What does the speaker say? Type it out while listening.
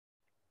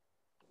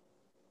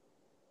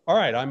All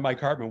right, I'm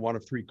Mike Hartmann, one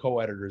of three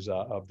co-editors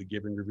of the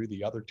Giving Review.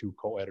 The other two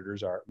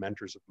co-editors are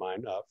mentors of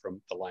mine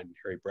from the Lyndon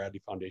Harry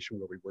Bradley Foundation,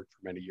 where we worked for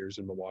many years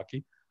in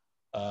Milwaukee.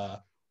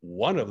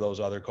 One of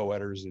those other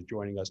co-editors is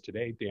joining us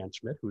today, Dan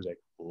Schmidt, who's a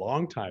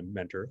longtime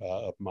mentor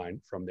of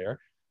mine from there.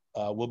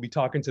 We'll be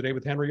talking today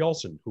with Henry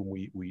Olsen, whom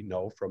we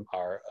know from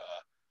our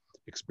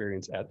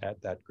experience at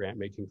that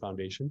grant-making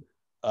foundation.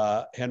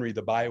 Henry,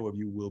 the bio of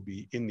you will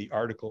be in the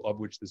article of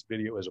which this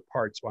video is a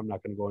part, so I'm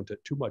not going to go into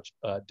too much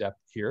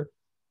depth here.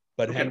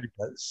 But okay. Henry,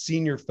 a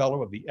senior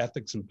fellow of the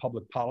Ethics and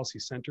Public Policy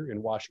Center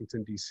in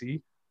Washington, D.C.,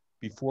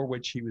 before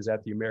which he was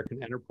at the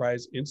American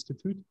Enterprise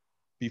Institute,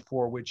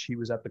 before which he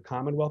was at the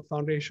Commonwealth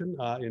Foundation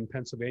in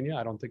Pennsylvania.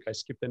 I don't think I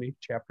skipped any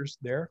chapters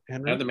there,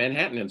 Henry. And the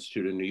Manhattan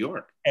Institute in New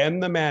York.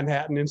 And the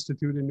Manhattan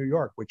Institute in New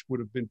York, which would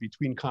have been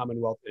between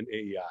Commonwealth and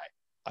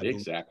AEI.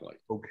 Exactly.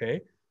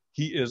 Okay.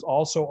 He is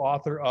also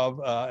author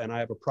of, and I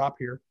have a prop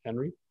here,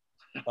 Henry,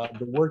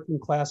 The Working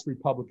Class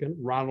Republican,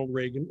 Ronald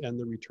Reagan and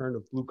the Return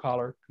of Blue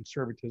Collar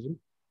Conservatism,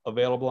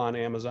 available on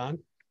Amazon,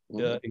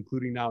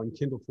 including now in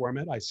Kindle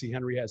format. I see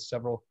Henry has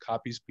several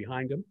copies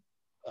behind him,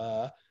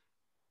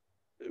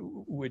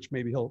 which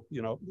maybe he'll,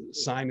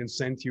 sign and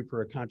send to you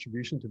for a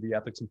contribution to the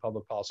Ethics and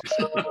Public Policy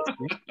Center.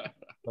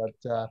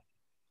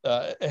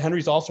 But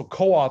Henry's also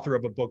co-author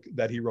of a book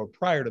that he wrote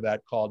prior to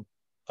that called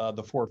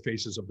The Four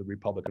Faces of the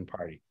Republican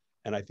Party.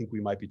 And I think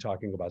we might be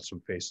talking about some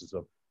faces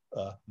of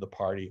the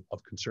party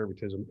of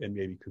conservatism and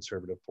maybe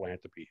conservative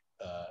philanthropy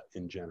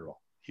in general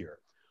here.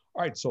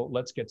 All right, so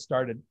let's get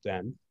started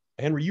then.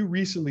 Henry, you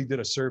recently did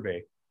a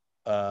survey,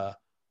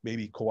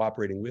 maybe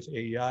cooperating with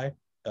AEI,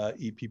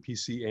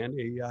 EPPC and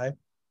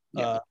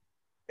AEI,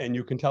 and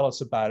you can tell us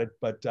about it.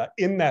 But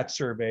in that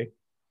survey,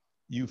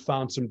 you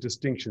found some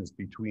distinctions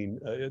between,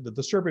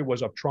 the survey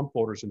was of Trump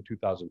voters in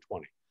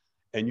 2020,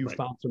 and you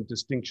found some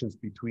distinctions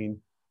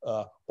between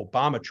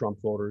Obama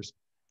Trump voters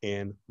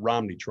and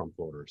Romney Trump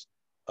voters,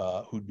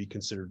 who'd be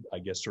considered, I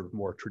guess, sort of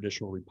more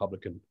traditional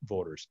Republican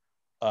voters.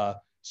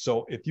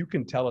 So if you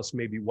can tell us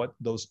maybe what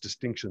those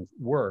distinctions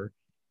were,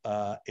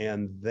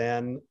 and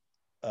then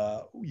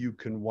you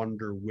can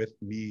wonder with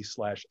me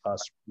 /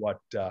 us what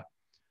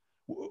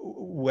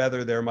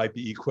whether there might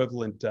be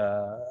equivalent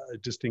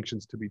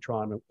distinctions to be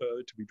drawn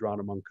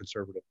among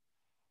conservative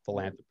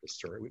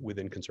philanthropists or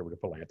within conservative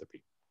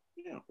philanthropy.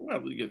 Yeah,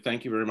 well,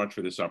 thank you very much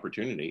for this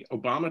opportunity.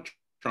 Obama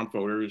Trump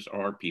voters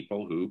are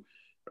people who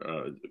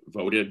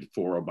voted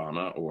for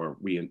Obama, or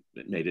we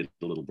made it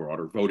a little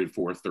broader, voted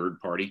for a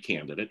third-party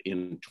candidate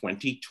in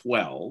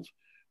 2012,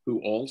 who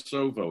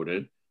also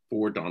voted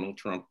for Donald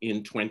Trump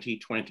in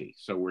 2020.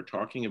 So we're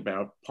talking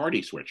about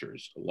party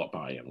switchers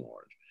by and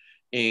large.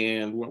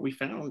 And what we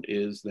found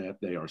is that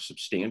they are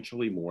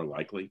substantially more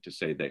likely to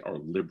say they are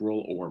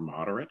liberal or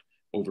moderate.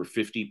 Over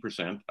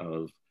 50%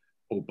 of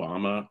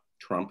Obama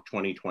Trump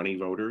 2020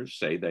 voters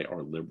say they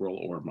are liberal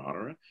or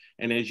moderate.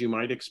 And as you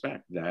might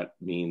expect, that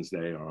means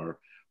they are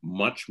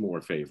much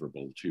more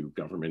favorable to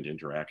government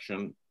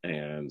interaction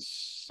and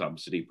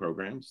subsidy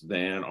programs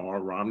than are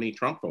Romney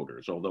Trump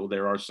voters, although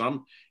there are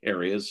some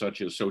areas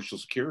such as Social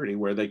Security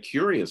where they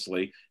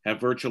curiously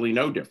have virtually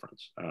no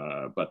difference.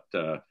 But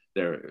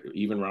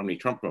even Romney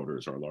Trump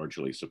voters are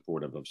largely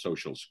supportive of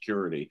Social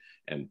Security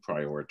and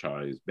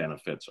prioritize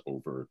benefits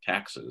over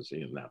taxes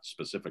in that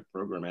specific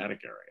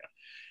programmatic area.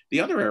 The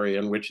other area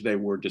in which they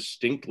were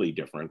distinctly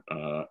different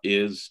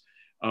is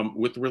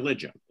with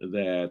religion,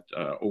 that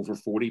over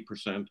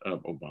 40%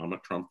 of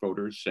Obama Trump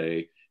voters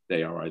say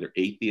they are either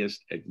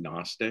atheist,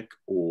 agnostic,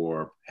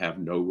 or have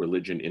no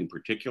religion in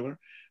particular.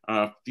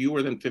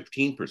 Fewer than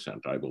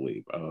 15%, I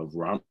believe, of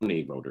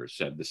Romney voters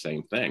said the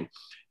same thing.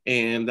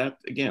 And that,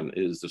 again,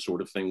 is the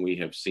sort of thing we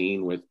have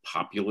seen with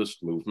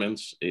populist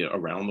movements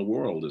around the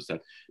world, is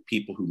that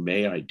people who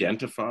may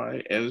identify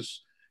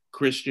as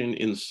Christian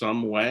in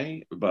some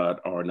way, but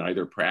are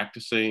neither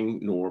practicing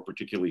nor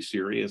particularly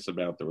serious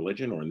about the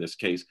religion, or in this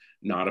case,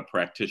 not a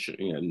practitioner,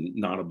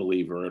 not a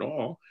believer at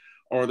all,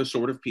 are the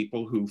sort of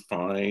people who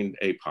find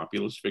a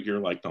populist figure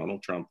like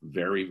Donald Trump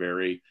very,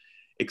 very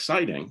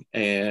exciting,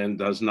 and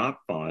does not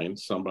find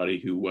somebody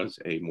who was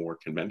a more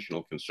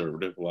conventional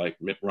conservative like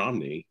Mitt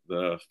Romney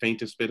the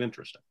faintest bit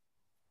interesting.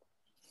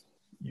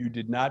 You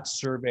did not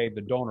survey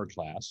the donor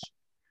class,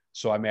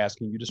 so I'm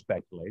asking you to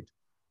speculate.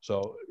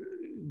 So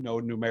no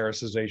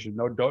numericization,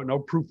 no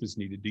proof is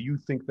needed. Do you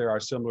think there are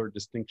similar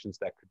distinctions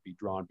that could be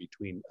drawn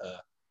between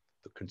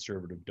the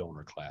conservative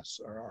donor class?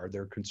 Or are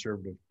there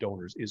conservative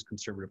donors? Is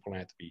conservative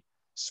philanthropy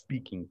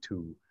speaking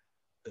to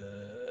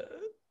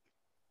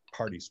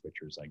party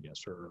switchers, I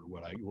guess, or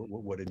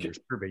what in your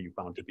survey you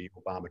found to be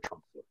Obama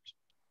Trump voters?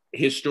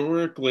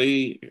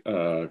 Historically,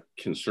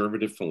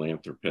 conservative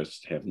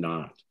philanthropists have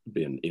not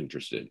been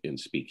interested in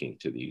speaking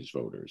to these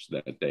voters,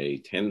 that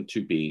they tend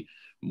to be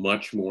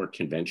much more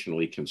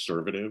conventionally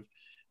conservative.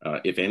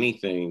 If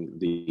anything,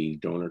 the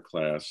donor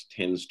class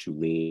tends to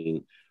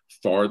lean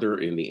farther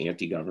in the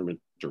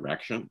anti-government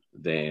direction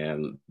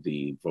than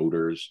the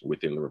voters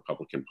within the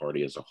Republican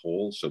Party as a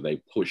whole. So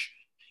they push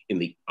in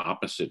the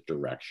opposite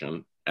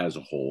direction as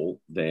a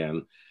whole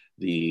than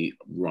the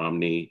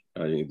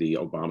the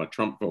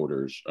Obama-Trump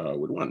voters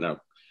would want.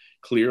 Now,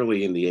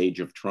 clearly in the age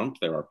of Trump,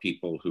 there are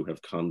people who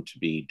have come to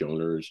be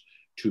donors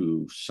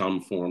to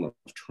some form of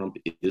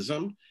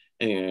Trumpism.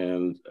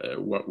 And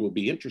what will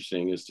be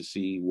interesting is to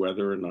see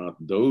whether or not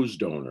those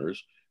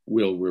donors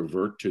will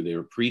revert to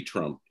their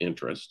pre-Trump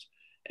interests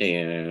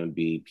and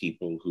be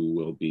people who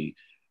will be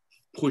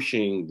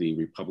pushing the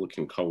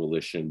Republican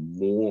coalition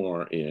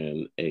more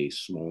in a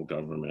small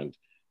government,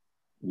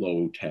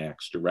 low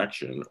tax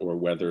direction, or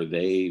whether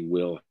they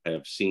will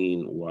have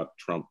seen what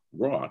Trump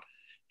wrought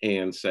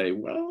and say,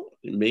 well,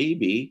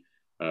 maybe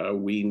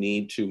we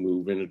need to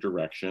move in a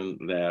direction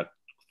that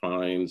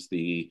finds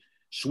the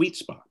sweet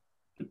spot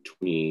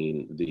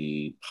between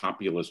the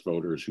populist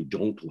voters who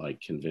don't like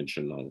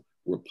conventional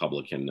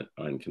Republican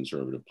and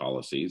conservative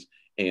policies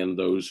and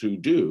those who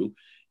do.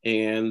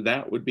 And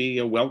that would be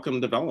a welcome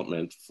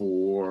development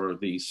for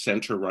the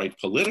center-right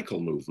political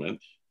movement,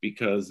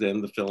 because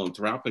then the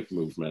philanthropic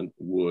movement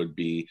would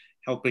be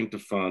helping to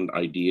fund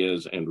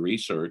ideas and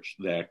research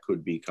that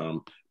could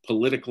become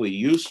politically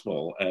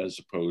useful as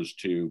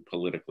opposed to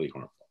politically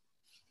harmful.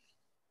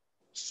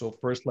 So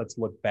first, let's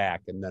look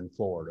back and then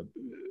forward,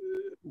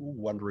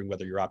 wondering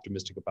whether you're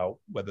optimistic about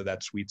whether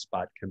that sweet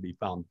spot can be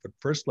found. But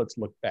first, let's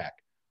look back.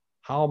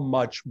 How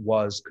much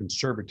was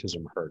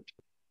conservatism hurt?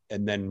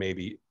 And then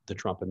maybe the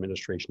Trump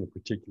administration in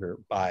particular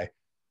by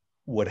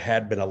what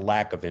had been a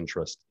lack of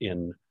interest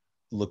in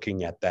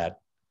looking at that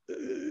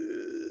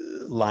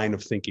line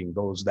of thinking,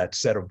 that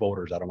set of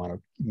voters. I don't want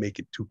to make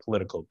it too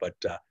political, but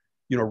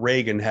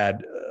Reagan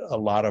had a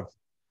lot of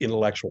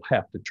intellectual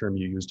heft, the term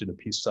you used in a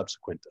piece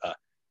subsequent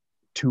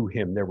to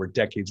him. There were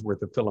decades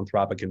worth of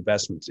philanthropic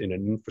investments in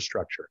an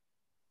infrastructure.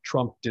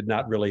 Trump did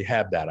not really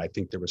have that. I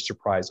think there was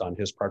surprise on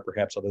his part,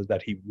 perhaps others,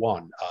 that he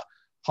won.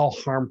 How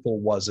harmful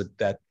was it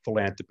that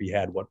philanthropy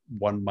had what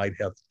one might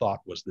have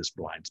thought was this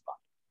blind spot?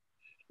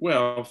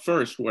 Well,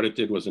 first, what it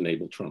did was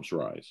enable Trump's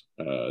rise,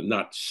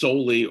 not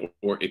solely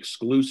or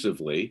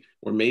exclusively,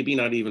 or maybe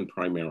not even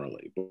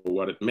primarily, but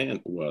what it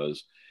meant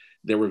was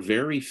there were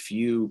very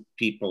few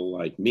people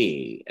like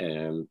me.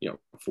 And,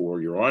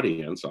 for your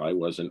audience, I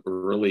was an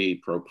early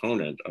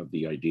proponent of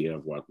the idea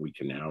of what we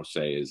can now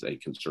say is a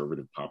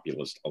conservative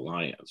populist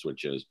alliance,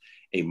 which is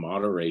a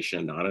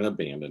moderation, not an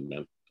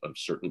abandonment of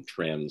certain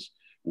trends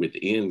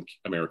within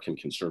American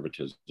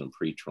conservatism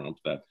pre-Trump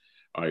that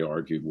I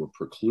argued were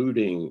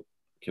precluding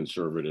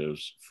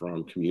conservatives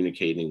from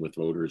communicating with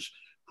voters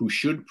who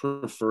should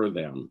prefer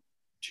them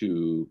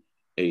to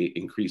a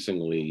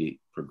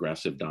increasingly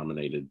progressive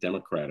dominated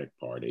Democratic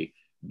Party,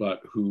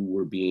 but who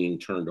were being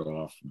turned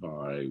off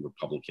by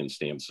Republican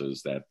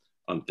stances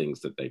on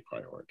things that they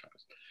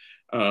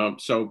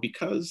prioritized. So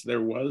because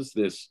there was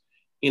this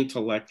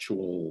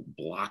intellectual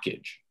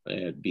blockage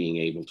at being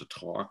able to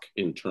talk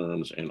in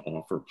terms and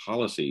offer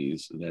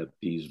policies that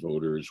these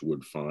voters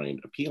would find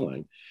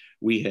appealing,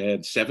 we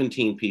had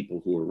 17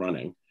 people who were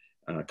running.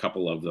 A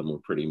couple of them were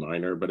pretty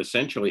minor, but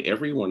essentially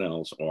everyone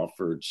else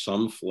offered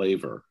some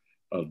flavor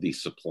of the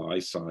supply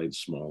side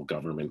small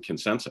government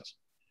consensus.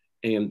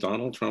 And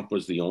Donald Trump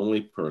was the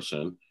only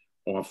person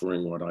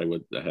offering what I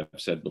would have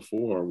said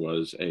before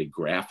was a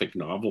graphic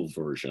novel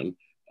version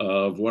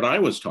of what I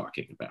was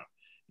talking about.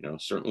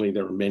 Certainly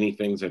there were many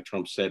things that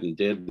Trump said and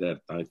did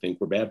that I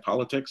think were bad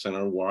politics and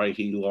are why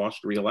he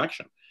lost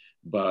re-election.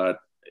 But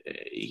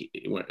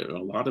a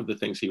lot of the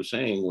things he was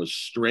saying was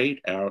straight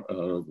out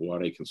of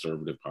what a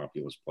conservative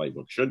populist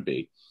playbook should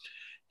be.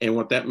 And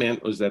what that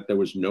meant was that there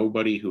was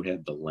nobody who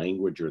had the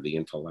language or the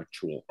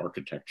intellectual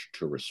architecture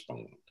to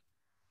respond.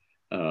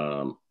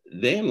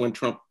 Then when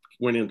Trump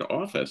went into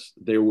office,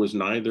 there was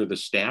neither the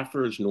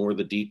staffers nor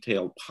the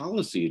detailed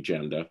policy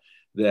agenda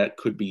that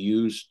could be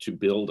used to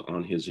build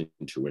on his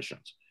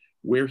intuitions.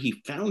 Where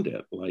he found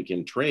it, like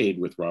in trade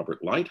with Robert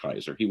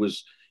Lighthizer, he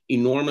was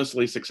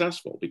enormously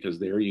successful because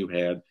there you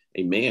had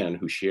a man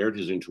who shared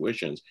his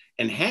intuitions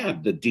and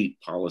had the deep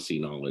policy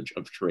knowledge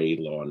of trade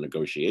law and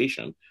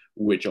negotiation,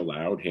 which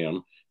allowed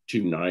him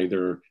to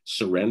neither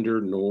surrender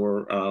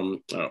nor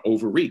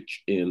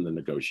overreach in the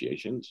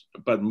negotiations.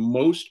 But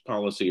most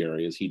policy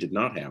areas, he did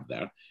not have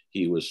that.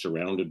 He was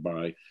surrounded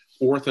by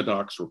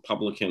orthodox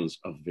Republicans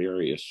of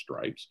various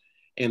stripes.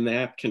 And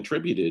that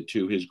contributed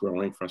to his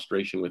growing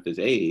frustration with his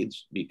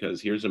aides,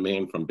 because here's a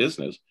man from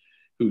business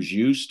who's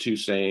used to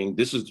saying,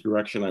 this is the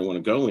direction I want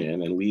to go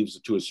in, and leaves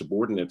it to his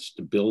subordinates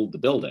to build the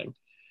building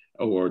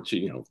or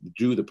to,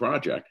 do the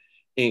project.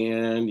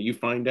 And you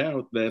find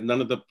out that none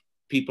of the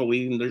people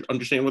even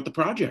understand what the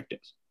project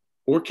is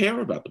or care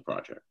about the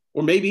project,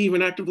 or maybe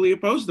even actively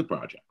oppose the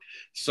project.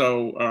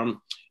 So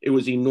it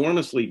was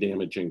enormously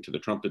damaging to the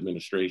Trump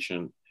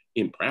administration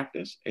in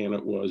practice, and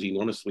it was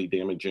enormously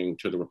damaging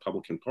to the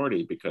Republican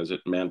Party because it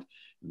meant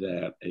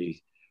that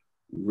a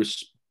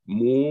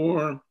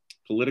more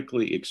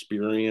politically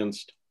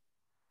experienced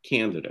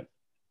candidate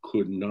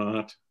could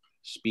not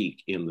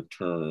speak in the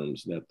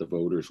terms that the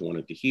voters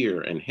wanted to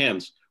hear, and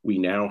hence we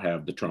now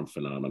have the Trump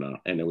phenomena,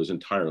 and it was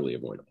entirely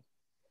avoidable.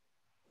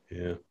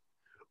 Yeah.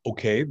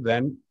 Okay,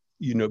 then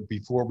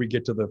before we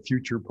get to the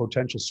future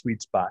potential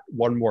sweet spot,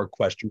 one more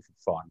question for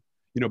fun.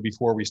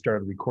 Before we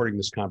started recording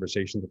this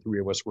conversation, the three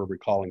of us were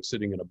recalling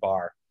sitting in a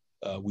bar,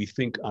 we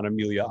think on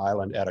Amelia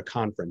Island at a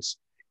conference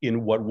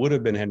in what would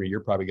have been, Henry, you're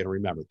probably going to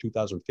remember,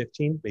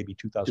 2015, maybe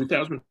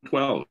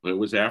 2012. It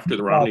was after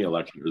the Romney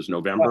election. It was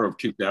November of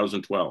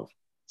 2012.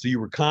 So you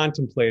were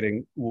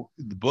contemplating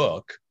the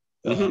book.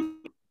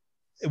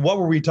 Mm-hmm. What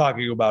were we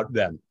talking about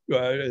then?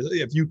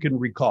 If you can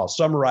recall,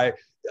 summarize.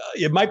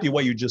 It might be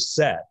what you just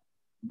said,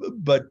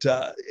 but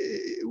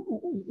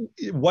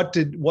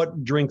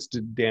what drinks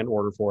did Dan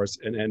order for us?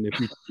 And if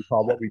you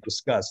recall what we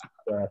discussed,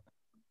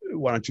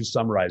 why don't you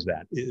summarize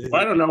that?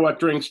 Well, I don't know what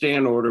drinks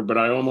Dan ordered, but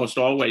I almost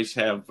always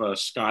have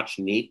scotch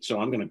neat, so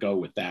I'm going to go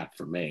with that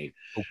for me.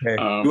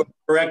 Okay. You are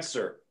correct,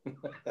 sir.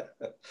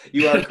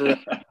 You are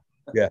correct.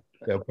 Yeah.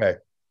 Okay.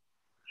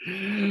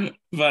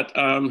 But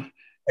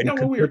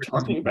what we were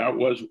talking about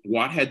was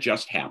what had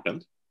just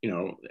happened.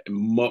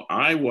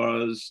 I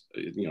was,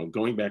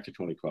 going back to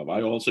 2012,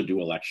 I also do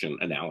election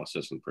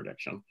analysis and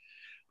prediction.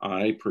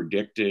 I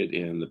predicted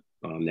in the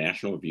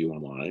National Review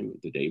Online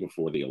the day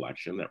before the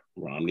election that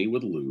Romney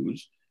would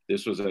lose.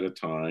 This was at a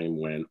time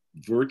when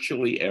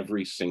virtually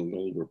every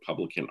single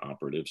Republican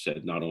operative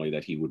said not only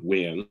that he would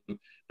win,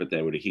 but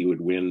that he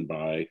would win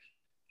by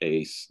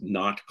a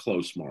not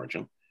close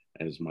margin.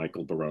 As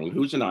Michael Barone,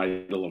 who's an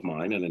idol of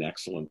mine and an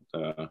excellent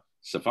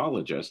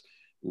psephologist,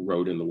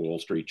 wrote in the Wall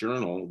Street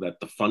Journal that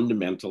the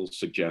fundamentals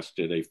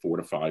suggested a 4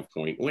 to 5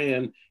 point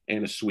win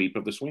and a sweep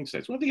of the swing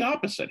states. Well, the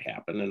opposite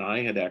happened, and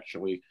I had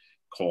actually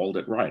called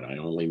it right. I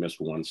only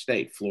missed one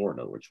state,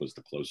 Florida, which was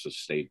the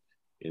closest state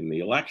in the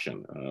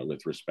election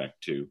with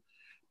respect to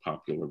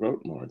popular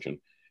vote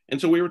margin. And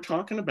so we were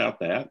talking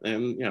about that,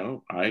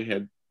 and I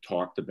had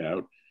talked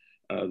about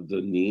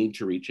the need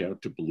to reach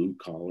out to blue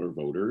collar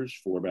voters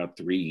for about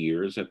 3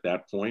 years at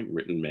that point,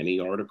 written many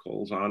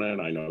articles on it.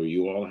 I know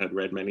you all had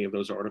read many of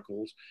those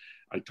articles.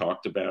 I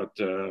talked about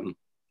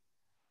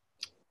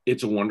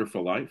It's a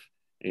Wonderful Life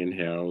and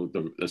how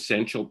the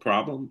essential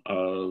problem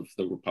of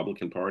the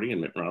Republican Party, and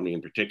Mitt Romney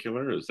in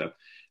particular, is that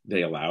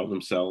they allow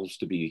themselves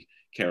to be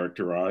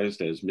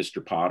characterized as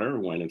Mr. Potter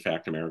when in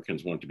fact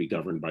Americans want to be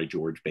governed by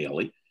George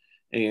Bailey.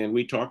 And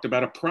we talked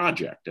about a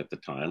project at the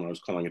time. I was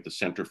calling it the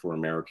Center for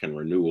American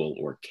Renewal,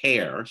 or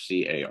CARE,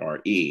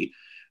 C-A-R-E,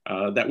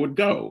 that would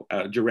go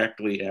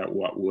directly at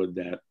what would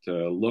that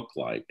look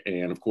like.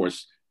 And of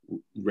course,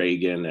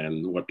 Reagan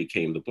and what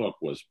became the book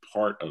was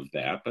part of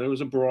that, but it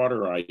was a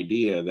broader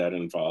idea that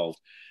involved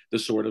the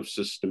sort of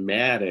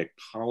systematic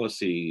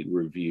policy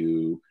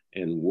review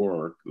and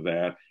work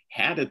that,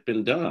 had it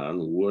been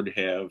done, would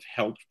have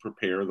helped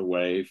prepare the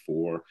way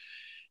for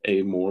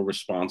a more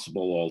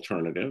responsible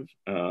alternative,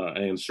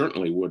 and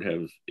certainly would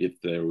have, if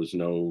there was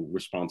no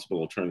responsible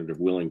alternative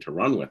willing to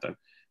run with it,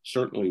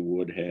 certainly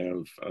would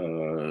have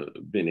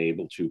been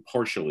able to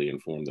partially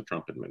inform the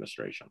Trump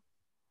administration.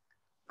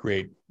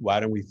 Great. Why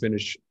don't we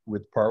finish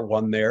with part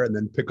one there and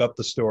then pick up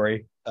the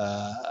story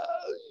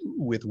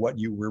with what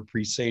you were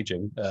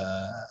presaging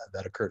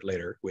that occurred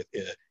later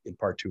in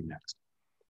part two next.